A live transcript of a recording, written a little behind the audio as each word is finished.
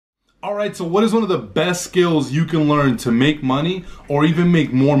All right, so what is one of the best skills you can learn to make money or even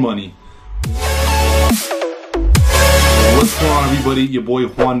make more money? What's going on, everybody? Your boy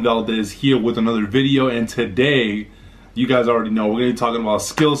Juan Valdez here with another video, and today, you guys already know, we're gonna be talking about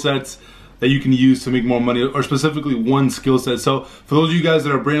skill sets that you can use to make more money, or specifically one skill set. So for those of you guys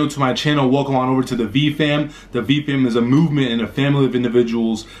that are brand new to my channel, welcome on over to the VFam. The VFam is a movement and a family of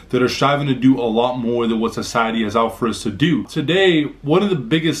individuals that are striving to do a lot more than what society has out for us to do. Today, one of the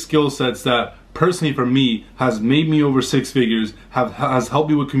biggest skill sets that personally for me has made me over six figures, has helped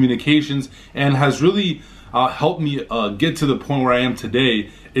me with communications, and has really helped me get to the point where I am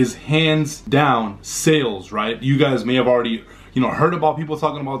today is hands down sales, right? You guys may have already heard about people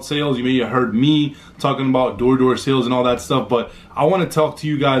talking about sales. You may have heard me talking about door-to-door sales and all that stuff, but I want to talk to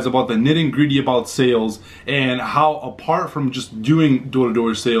you guys about the nitty-gritty about sales and how, apart from just doing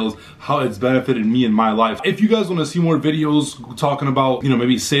door-to-door sales, how it's benefited me in my life. If you guys want to see more videos talking about,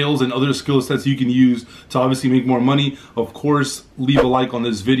 maybe sales and other skill sets you can use to obviously make more money, of course, leave a like on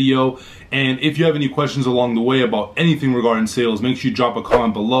this video. And if you have any questions along the way about anything regarding sales, make sure you drop a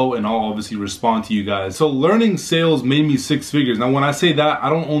comment below and I'll obviously respond to you guys. So learning sales made me six figures. Now, when I say that, I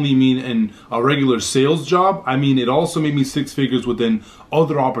don't only mean in a regular sales job. I mean, it also made me six figures within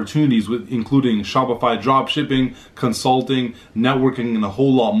other opportunities, including Shopify drop shipping, consulting, networking, and a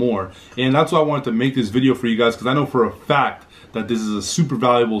whole lot more. And that's why I wanted to make this video for you guys, because I know for a fact that this is a super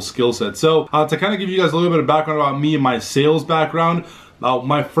valuable skill set. So to kind of give you guys a little bit of background about me and my sales background,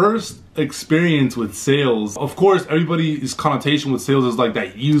 my first experience with sales, of course, everybody's connotation with sales is like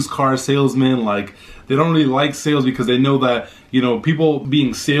that used car salesman. Like, they don't really like sales because they know that, people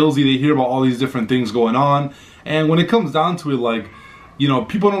being salesy, they hear about all these different things going on. And when it comes down to it, like,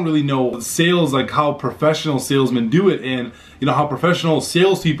 people don't really know sales, like how professional salesmen do it, and how professional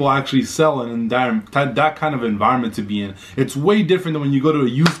salespeople actually sell in that kind of environment to be in. It's way different than when you go to a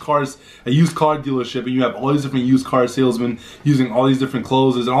used car dealership and you have all these different used car salesmen using all these different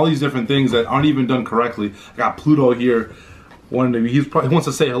closes and all these different things that aren't even done correctly. I got Pluto here. He wants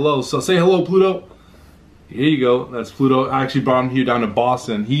to say hello, so say hello, Pluto. Here you go. That's Pluto. I actually brought him here down to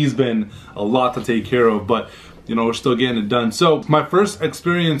Boston. He's been a lot to take care of, but we're still getting it done. So my first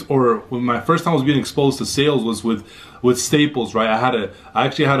experience, or when my first time I was being exposed to sales, was with Staples, right? I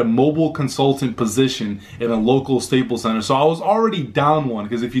actually had a mobile consultant position in a local Staples center. So I was already down one,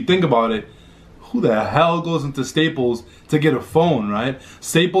 because if you think about it, who the hell goes into Staples to get a phone, right?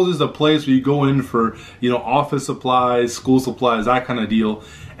 Staples is a place where you go in for, office supplies, school supplies, that kind of deal.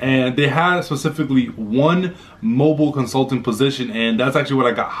 And they had specifically one mobile consultant position, and that's actually what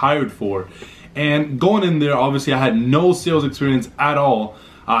I got hired for. And going in there, obviously I had no sales experience at all.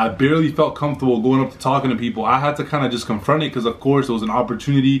 I barely felt comfortable going up to talking to people. I had to kind of just confront it because, of course, it was an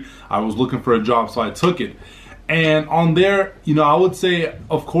opportunity. I was looking for a job, so I took it. And on there, I would say,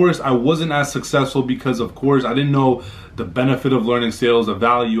 of course, I wasn't as successful because, of course, I didn't know the benefit of learning sales, the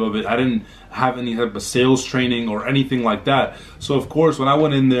value of it. I didn't have any type of sales training or anything like that. So, of course, when I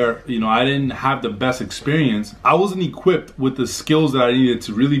went in there, I didn't have the best experience. I wasn't equipped with the skills that I needed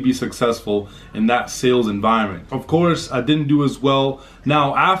to really be successful in that sales environment. Of course, I didn't do as well.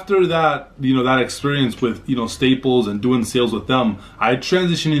 Now, after that, that experience with, Staples and doing sales with them, I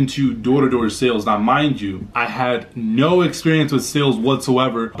transitioned into door-to-door sales. Now, mind you, I had no experience with sales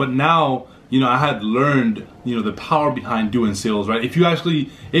whatsoever, but now, I had learned, the power behind doing sales, right? If you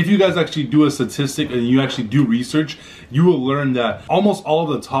guys actually do a statistic and you actually do research, you will learn that almost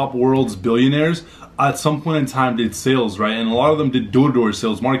all of the top world's billionaires at some point in time did sales, right? And a lot of them did door-to-door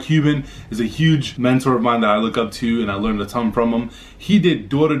sales. Mark Cuban is a huge mentor of mine that I look up to, and I learned a ton from him. He did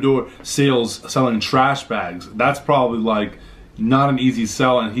door-to-door sales selling trash bags. That's probably like not an easy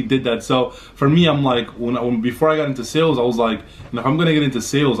sell, and he did that. So for me, I'm like, before I got into sales, I was like, if I'm gonna get into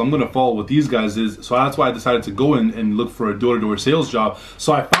sales, I'm gonna follow what these guys is. So that's why I decided to go in and look for a door-to-door sales job.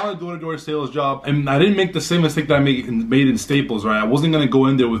 So I found a door-to-door sales job, and I didn't make the same mistake that I made in Staples, right? I wasn't gonna go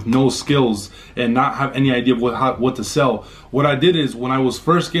in there with no skills and not have any idea of what to sell. What I did is, when I was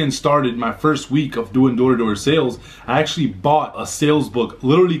first getting started, my first week of doing door-to-door sales, I actually bought a sales book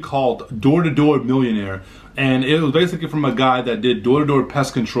literally called Door-to-Door Millionaire. And it was basically from a guy that did door-to-door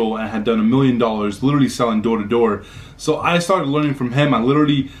pest control and had done $1 million literally selling door-to-door. So I started learning from him. I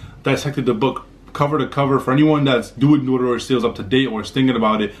literally dissected the book cover to cover. For anyone that's doing door-to-door sales up to date or is thinking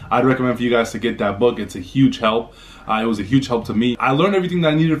about it, I'd recommend for you guys to get that book. It's a huge help. It was a huge help to me. I learned everything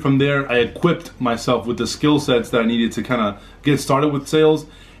that I needed from there. I equipped myself with the skill sets that I needed to kind of get started with sales.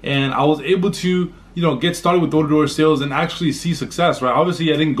 And I was able to, get started with door-to-door sales and actually see success, right?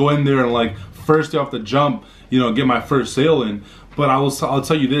 Obviously, I didn't go in there and like first day off the jump, you know, get my first sale in. But I'll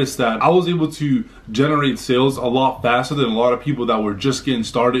tell you this, that I was able to generate sales a lot faster than a lot of people that were just getting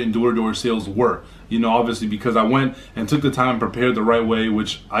started in door-to-door sales were. You know, obviously because I went and took the time and prepared the right way,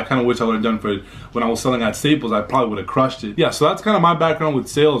 which I kind of wish I would have done for when I was selling at Staples. I probably would have crushed it. Yeah, so that's kind of my background with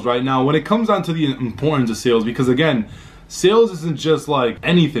sales right now. When it comes down to the importance of sales, because again, sales isn't just like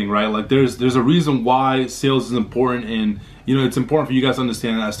anything, right? Like there's a reason why sales is important, and you know, it's important for you guys to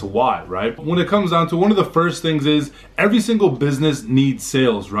understand as to why, right? But when it comes down to, one of the first things is every single business needs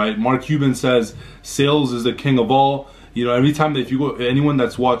sales, right? Mark Cuban says sales is the king of all. You know, every time that if you go, anyone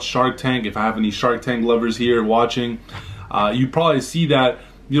that's watched Shark Tank, if I have any Shark Tank lovers here watching, you probably see that,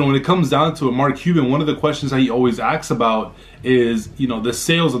 you know, when it comes down to it, Mark Cuban, one of the questions that he always asks about is, you know, the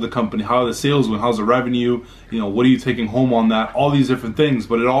sales of the company. How are the sales going? How's the revenue? You know, what are you taking home on that? All these different things,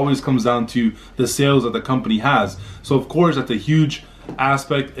 but it always comes down to the sales that the company has. So of course, that's a huge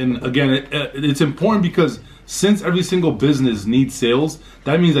aspect. And again, it's important because since every single business needs sales,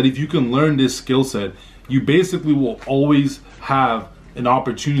 that means that if you can learn this skill set, you basically will always have an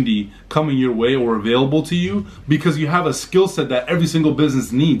opportunity coming your way or available to you, because you have a skill set that every single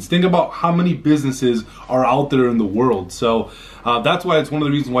business needs. Think about how many businesses are out there in the world. So that's why it's one of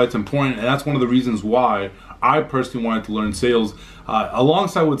the reasons why it's important, and that's one of the reasons why I personally wanted to learn sales.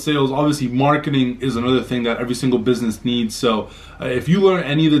 Alongside with sales, obviously marketing is another thing that every single business needs. So if you learn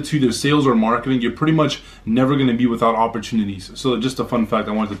any of the two, either sales or marketing, you're pretty much never going to be without opportunities. So just a fun fact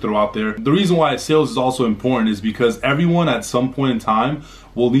I wanted to throw out there. The reason why sales is also important is because everyone at some point in time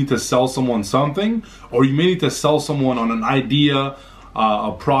will need to sell someone something, or you may need to sell someone on an idea,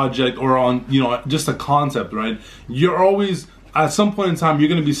 a project, or on, you know, just a concept, right? You're always, at some point in time, you're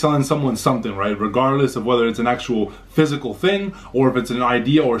going to be selling someone something, right? Regardless of whether it's an actual physical thing or if it's an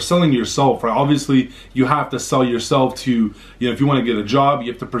idea, or selling yourself, right? Obviously, you have to sell yourself to, you know, if you want to get a job,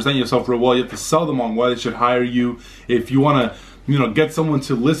 you have to present yourself real well. You have to sell them on why they should hire you. If you want to, you know, get someone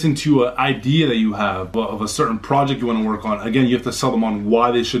to listen to an idea that you have of a certain project you want to work on, again, you have to sell them on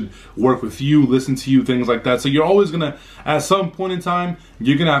why they should work with you, listen to you, things like that. So you're always going to, at some point in time,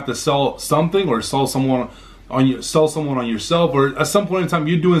 you're going to have to sell something, or sell someone on yourself, or at some point in time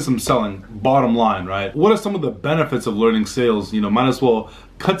you're doing some selling, bottom line, right? What are some of the benefits of learning sales? You know, might as well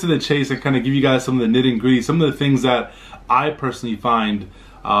cut to the chase and kind of give you guys some of the nitty and gritty, some of the things that I personally find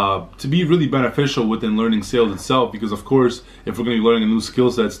to be really beneficial within learning sales itself, because of course, if we're going to be learning new skill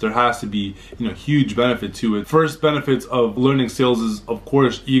sets, there has to be, you know, huge benefit to it. First benefits of learning sales is, of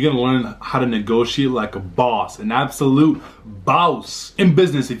course, you're going to learn how to negotiate like a boss, an absolute boss. In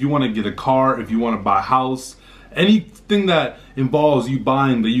business, if you want to get a car, if you want to buy a house, anything that involves you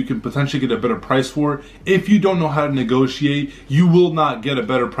buying that you can potentially get a better price for, if you don't know how to negotiate, you will not get a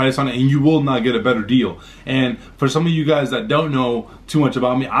better price on it, and you will not get a better deal. And for some of you guys that don't know too much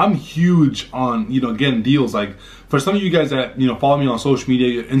about me, I'm huge on, you know, getting deals. Like for some of you guys that, you know, follow me on social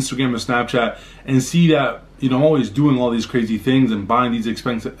media, Instagram or Snapchat, and see that, you know, I'm always doing all these crazy things and buying these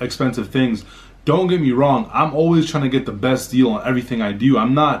expensive things, don't get me wrong, I'm always trying to get the best deal on everything I do.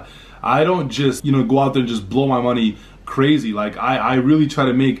 I don't just, you know, go out there and just blow my money crazy. Like I really try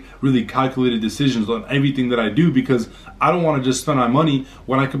to make really calculated decisions on everything that I do, because I don't want to just spend my money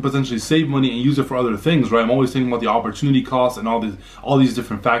when I can potentially save money and use it for other things, right? I'm always thinking about the opportunity cost and all these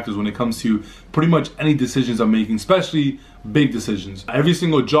different factors when it comes to pretty much any decisions I'm making, especially big decisions. Every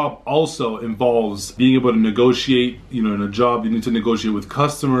single job also involves being able to negotiate. You know, in a job, you need to negotiate with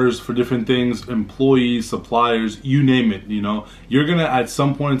customers for different things, employees, suppliers, you name it. You know, you're gonna, at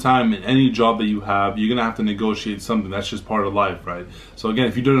some point in time in any job that you have, you're gonna have to negotiate something. That's just part of life, right? So again,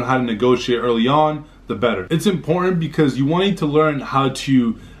 if you don't know how to negotiate early on, the better. It's important because you want to learn how to,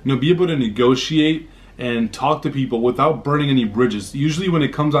 you know, be able to negotiate and talk to people without burning any bridges. Usually when it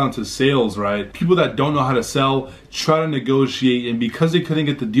comes down to sales, right, people that don't know how to sell try to negotiate, and because they couldn't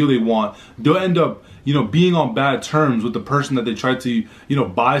get the deal they want, they'll end up, you know, being on bad terms with the person that they tried to, you know,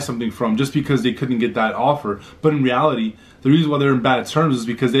 buy something from, just because they couldn't get that offer. But in reality, the reason why they're in bad terms is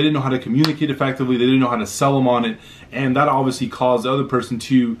because they didn't know how to communicate effectively, they didn't know how to sell them on it, and that obviously caused the other person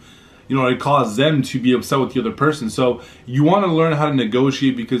to, you know, it caused them to be upset with the other person. So you want to learn how to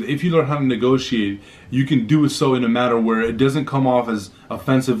negotiate, because if you learn how to negotiate, you can do it so in a manner where it doesn't come off as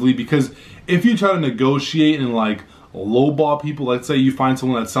offensively. Because if you try to negotiate and like lowball people, let's say you find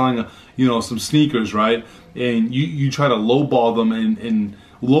someone that's selling, you know, some sneakers, right, and you try to lowball them, and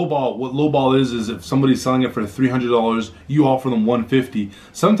lowball, what lowball is if somebody's selling it for $300, you offer them $150.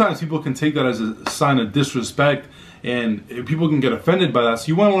 Sometimes people can take that as a sign of disrespect, and people can get offended by that. So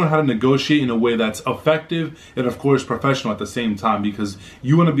you want to learn how to negotiate in a way that's effective and of course professional at the same time, because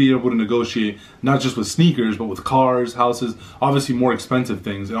you want to be able to negotiate not just with sneakers, but with cars, houses, obviously more expensive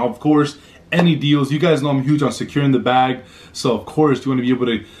things. And of course, any deals. You guys know I'm huge on securing the bag, so of course you want to be able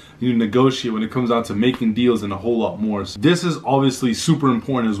to negotiate when it comes down to making deals and a whole lot more. So this is obviously super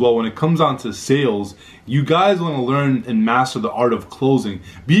important as well. When it comes down to sales, you guys want to learn and master the art of closing.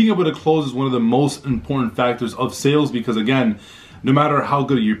 Being able to close is one of the most important factors of sales, because again, no matter how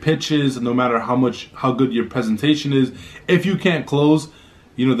good your pitch is, no matter how good your presentation is, if you can't close,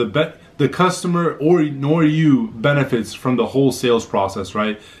 the customer nor you benefits from the whole sales process,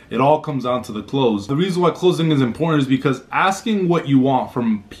 right? It all comes down to the close. The reason why closing is important is because asking what you want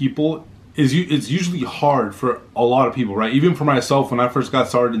from people it's usually hard for a lot of people, right? Even for myself, when I first got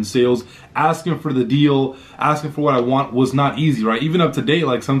started in sales, asking for the deal, asking for what I want was not easy, right? Even up to date,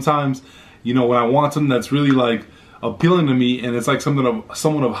 like sometimes, when I want something that's really like appealing to me and it's like someone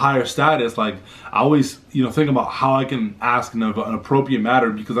of higher status, like I always think about how I can ask in an appropriate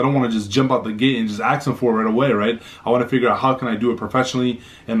manner, because I don't want to just jump out the gate and just ask them for it right away, right? I want to figure out how can I do it professionally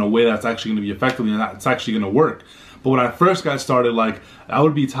in a way that's actually going to be effective and that's actually going to work. But when I first got started, like, there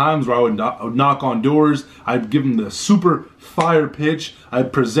would be times where I would knock on doors, I'd give them the super fire pitch,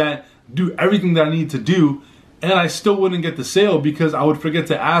 I'd present, do everything that I need to do, and I still wouldn't get the sale because I would forget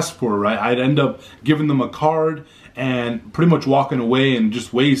to ask for it, right? I'd end up giving them a card and pretty much walking away and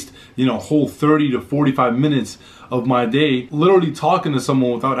just waste, a whole 30 to 45 minutes of my day literally talking to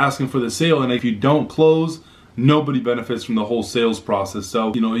someone without asking for the sale. And if you don't close, nobody benefits from the whole sales process.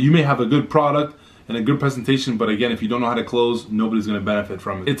 So, you may have a good product and a good presentation, but again, if you don't know how to close, nobody's going to benefit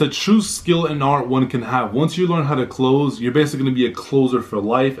from it. It's a true skill and art one can have. Once you learn how to close, you're basically going to be a closer for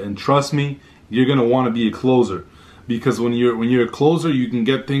life, and trust me, you're going to want to be a closer. Because when you're a closer, you can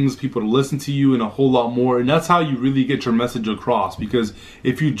get people to listen to you and a whole lot more, and that's how you really get your message across. Because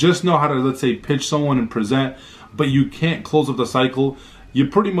if you just know how to, let's say, pitch someone and present, but you can't close up the cycle, you're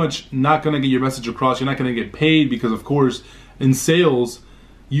pretty much not going to get your message across. You're not going to get paid, because of course in sales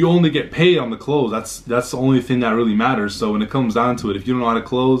you only get paid on the close. That's the only thing that really matters. So when it comes down to it, if you don't know how to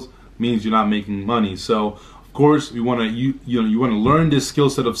close, it means you're not making money. So of course you want to learn this skill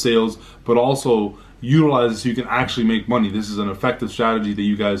set of sales, but also utilize it so you can actually make money. This is an effective strategy that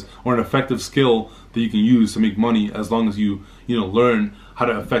you guys, or an effective skill that you can use to make money, as long as you learn how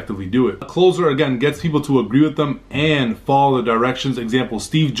to effectively do it. A closer, again, gets people to agree with them and follow the directions. Example,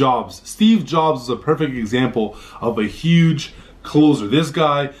 Steve Jobs. Steve Jobs is a perfect example of a huge closer. This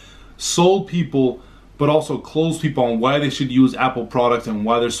guy sold people, but also closed people on why they should use Apple products and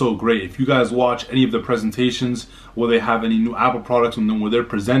why they're so great. If you guys watch any of the presentations where they have any new Apple products and then where they're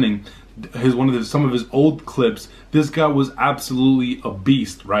presenting, some of his old clips, this guy was absolutely a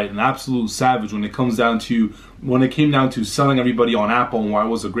beast, right? An absolute savage when it came down to selling everybody on Apple and why it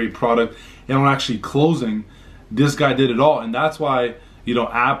was a great product, and on actually closing, this guy did it all. And that's why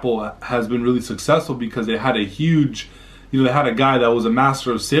Apple has been really successful, because they had a huge, they had a guy that was a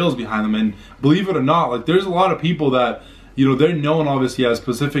master of sales behind them. And believe it or not, like, there's a lot of people that they're known obviously as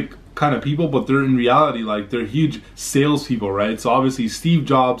specific kind of people, but they're in reality, like, they're huge salespeople, right? So obviously Steve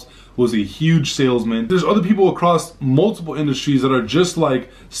Jobs was a huge salesman. There's other people across multiple industries that are just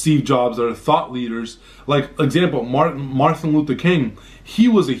like Steve Jobs, that are thought leaders. Like, example, Martin Luther King, he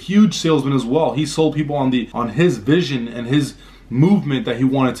was a huge salesman as well. He sold people on his vision and his movement that he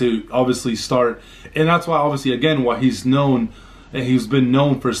wanted to obviously start. And that's why, obviously, again, why he's known, and he's been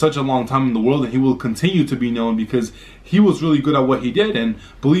known for such a long time in the world, and he will continue to be known, because he was really good at what he did. And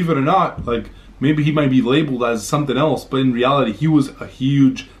believe it or not, like, maybe he might be labeled as something else, but in reality he was a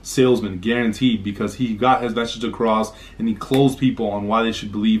huge salesman, guaranteed, because he got his message across and he closed people on why they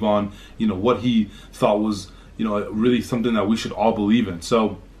should believe on what he thought was really something that we should all believe in.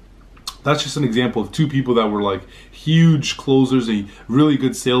 So that's just an example of two people that were like huge closers and really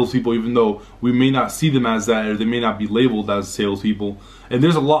good salespeople, even though we may not see them as that, or they may not be labeled as salespeople. And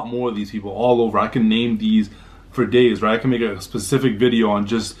there's a lot more of these people all over. I can name these for days, right? I can make a specific video on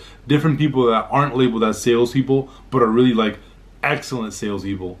just different people that aren't labeled as salespeople, but are really like excellent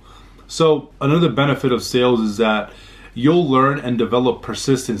salespeople. So another benefit of sales is that you'll learn and develop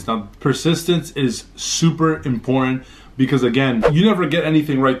persistence. Now, persistence is super important, because again, you never get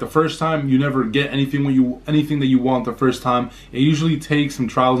anything right the first time. You never get anything that you want the first time. It usually takes some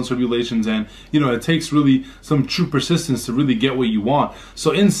trials and tribulations, and it takes really some true persistence to really get what you want.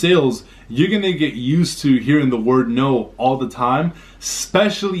 So in sales, you're gonna get used to hearing the word no all the time,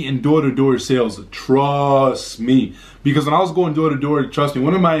 especially in door-to-door sales. Trust me, because when I was going door-to-door, trust me,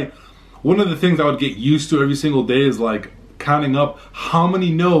 one of the things I would get used to every single day is like counting up how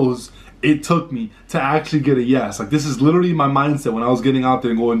many no's it took me to actually get a yes. Like, this is literally my mindset when I was getting out there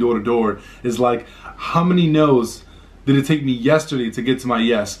and going door to door, is like, how many no's did it take me yesterday to get to my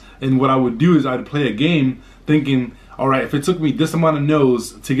yes? And what I would do is I'd play a game thinking all right, if it took me this amount of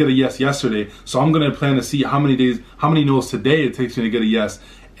no's to get a yes yesterday, so I'm gonna plan to see how many no's today it takes me to get a yes.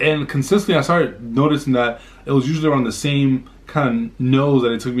 And consistently, I started noticing that it was usually around the same kind of no's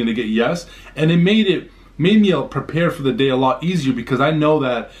that it took me to get yes, and it made me prepare for the day a lot easier, because I know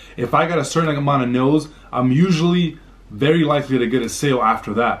that if I got a certain amount of no's, I'm usually very likely to get a sale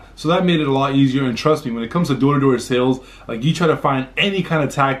after that. So that made it a lot easier. And trust me, when it comes to door-to-door sales, like, you try to find any kind of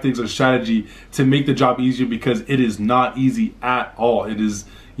tactics or strategy to make the job easier, because it is not easy at all. It is,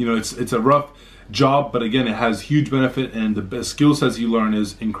 you know, it's a rough job, but again, it has huge benefit, and the skill sets you learn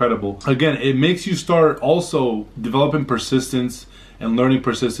is incredible. Again, it makes you start also developing persistence and learning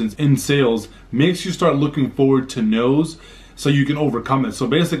persistence in sales, makes you start looking forward to no's so you can overcome it. So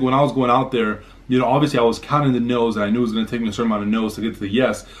basically, when I was going out there, you know, obviously I was counting the no's, and I knew it was going to take me a certain amount of no's to get to the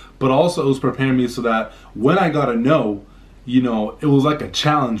yes, but also it was preparing me so that when I got a no, you know, it was like a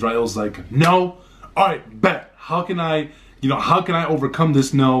challenge, right? It was like, no, all right, bet. How can I overcome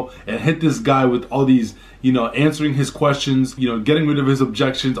this no and hit this guy with all these, you know, answering his questions, you know, getting rid of his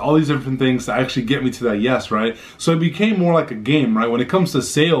objections, all these different things to actually get me to that yes, right? So it became more like a game, right? When it comes to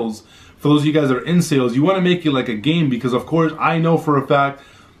sales, for those of you guys that are in sales, you want to make it like a game, because of course I know for a fact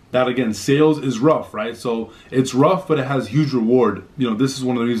that, again, sales is rough, right? So it's rough, but it has huge reward. You know, this is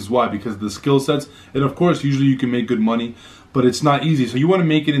one of the reasons why, because of the skill sets. And of course, usually you can make good money, but it's not easy. So you want to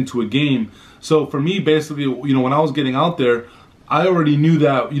make it into a game. So for me, basically, you know, when I was getting out there, I already knew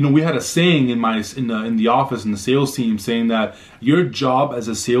that, you know, we had a saying in the office, in the sales team, saying that your job as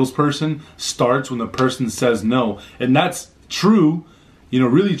a salesperson starts when the person says no. And that's true, you know,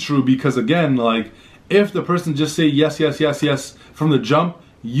 really true, because again, like, if the person just say yes, yes, yes, yes from the jump,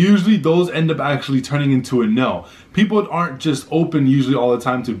 usually those end up actually turning into a no. People aren't just open usually all the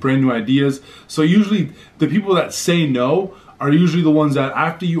time to brand new ideas. So usually the people that say no are usually the ones that,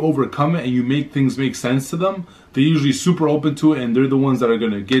 after you overcome it and you make things make sense to them, they're usually super open to it, and they're the ones that are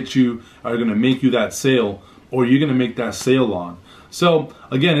going to get you, are going to make you that sale, or you're going to make that sale on. So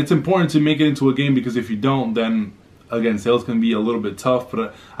again, it's important to make it into a game, because if you don't, then again, sales can be a little bit tough.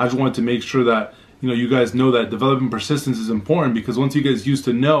 But I just wanted to make sure that, you know, you guys know that developing persistence is important, because once you guys used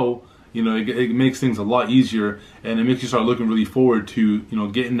to know, you know, it makes things a lot easier, and it makes you start looking really forward to, you know,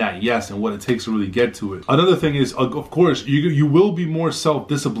 getting that yes and what it takes to really get to it. Another thing is, of course, you will be more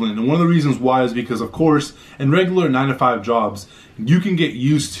self-disciplined, and one of the reasons why is because, of course, in regular 9-to-5 jobs, you can get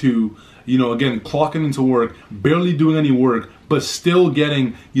used to, you know, again, clocking into work, barely doing any work, but still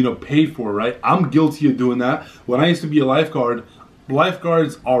getting, you know, paid for, right? I'm guilty of doing that. When I used to be a lifeguard,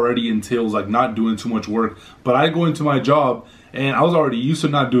 lifeguards already entails like not doing too much work, but I go into my job and I was already used to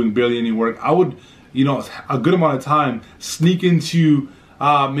not doing barely any work. I would, you know, a good amount of time sneak into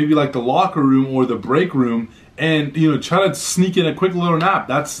maybe like the locker room or the break room, and, you know, try to sneak in a quick little nap.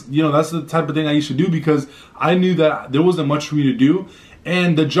 That's, you know, that's the type of thing I used to do, because I knew that there wasn't much for me to do,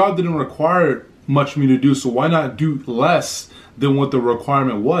 and the job didn't require much for me to do, so why not do less than what the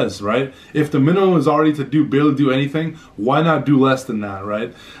requirement was, right? If the minimum is already to barely do anything, why not do less than that,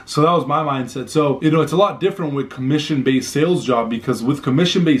 right? So that was my mindset. So, you know, it's a lot different with commission-based sales job, because with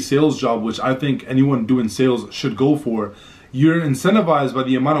commission-based sales job, which I think anyone doing sales should go for, you're incentivized by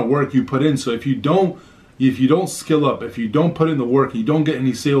the amount of work you put in. So if you don't skill up, if you don't put in the work, you don't get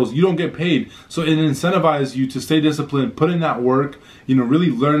any sales, you don't get paid. So it incentivizes you to stay disciplined, put in that work, you know,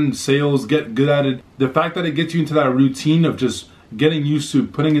 really learn sales, get good at it. The fact that it gets you into that routine of just getting used to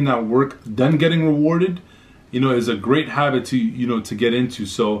putting in that work, then getting rewarded, you know, is a great habit to, you know, to get into.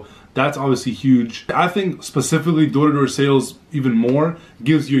 So that's obviously huge. I think specifically door-to-door sales even more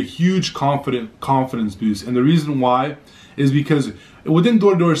gives you a huge confidence boost. And the reason why is because within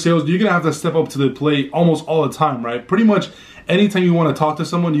door-to-door sales, you're gonna have to step up to the plate almost all the time, right? Pretty much anytime you want to talk to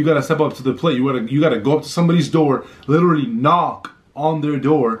someone, you gotta step up to the plate. You gotta go up to somebody's door, literally knock on their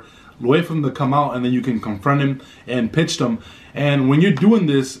door, wait for them to come out, and then you can confront them and pitch them. And when you're doing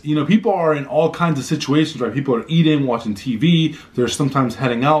this, you know, people are in all kinds of situations, right? People are eating, watching TV, they're sometimes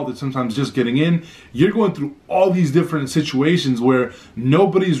heading out, they're sometimes just getting in. You're going through all these different situations where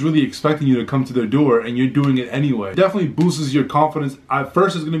nobody's really expecting you to come to their door, and you're doing it anyway. It definitely boosts your confidence. At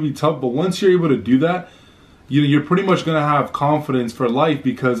first it's gonna be tough, but once you're able to do that, you know, you're pretty much gonna have confidence for life,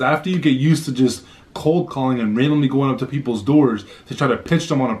 because after you get used to just cold calling and randomly going up to people's doors to try to pitch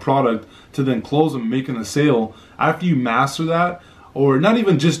them on a product to then close them, making a sale, after you master that, or not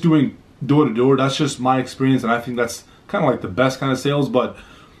even just doing door to door, that's just my experience, and I think that's kind of like the best kind of sales. But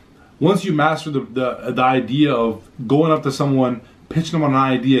once you master the idea of going up to someone, pitching them on an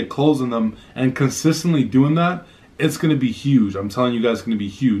idea, closing them, and consistently doing that, it's going to be huge. I'm telling you guys, it's going to be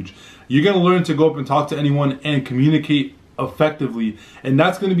huge. You're going to learn to go up and talk to anyone and communicate effectively. And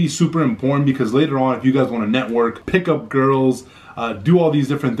that's going to be super important, because later on, if you guys want to network, pick up girls, do all these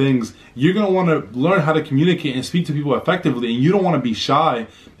different things, you're going to want to learn how to communicate and speak to people effectively. And you don't want to be shy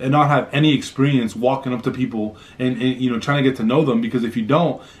and not have any experience walking up to people and you know, trying to get to know them, because if you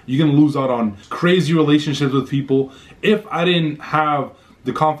don't, you're going to lose out on crazy relationships with people. If I didn't have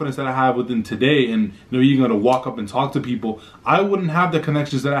the confidence that I have within today, and you know, you're going to walk up and talk to people, I wouldn't have the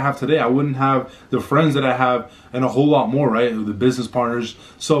connections that I have today. I wouldn't have the friends that I have, and a whole lot more, right? The business partners.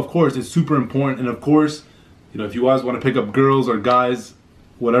 So of course, it's super important. And of course, you know, if you guys want to pick up girls or guys,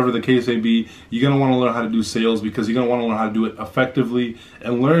 whatever the case may be, you're going to want to learn how to do sales, because you're going to want to learn how to do it effectively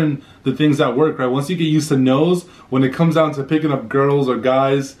and learn the things that work, right? Once you get used to no's, when it comes down to picking up girls or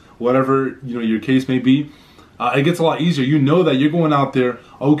guys, whatever, you know, your case may be, it gets a lot easier. You know that you're going out there,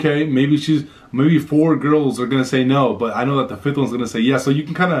 okay, maybe 4 girls are going to say no, but I know that the 5th one's going to say yes. So you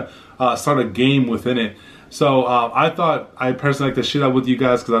can kind of start a game within it. So I thought, I personally like to share that with you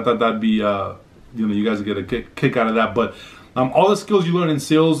guys, because I thought that'd be, you know, you guys would get a kick out of that. But all the skills you learn in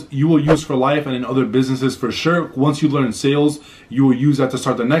sales, you will use for life and in other businesses for sure. Once you learn sales, you will use that to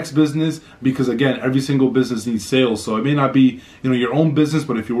start the next business, because again, every single business needs sales. So it may not be, you know, your own business,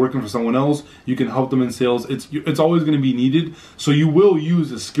 but if you're working for someone else, you can help them in sales. It's always going to be needed. So you will use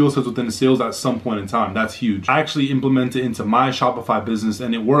the skill sets within sales at some point in time. That's huge. I actually implement it into my Shopify business,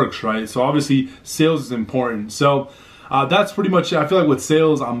 and it works, right? So obviously, sales is important. So that's pretty much it. I feel like with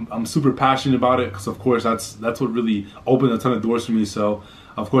sales, I'm super passionate about it, because of course that's what really opened a ton of doors for me. So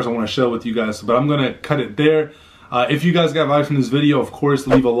of course I want to share with you guys, but I'm gonna cut it there. If you guys got value from this video, of course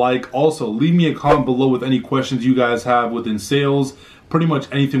leave a like. Also leave me a comment below with any questions you guys have within sales, pretty much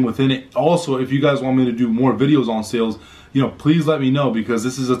anything within it. Also, if you guys want me to do more videos on sales, you know, please let me know, because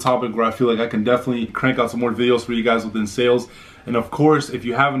this is a topic where I feel like I can definitely crank out some more videos for you guys within sales. And of course, if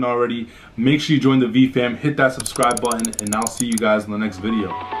you haven't already, make sure you join the VFam, hit that subscribe button, and I'll see you guys in the next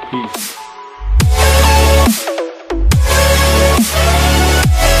video. Peace.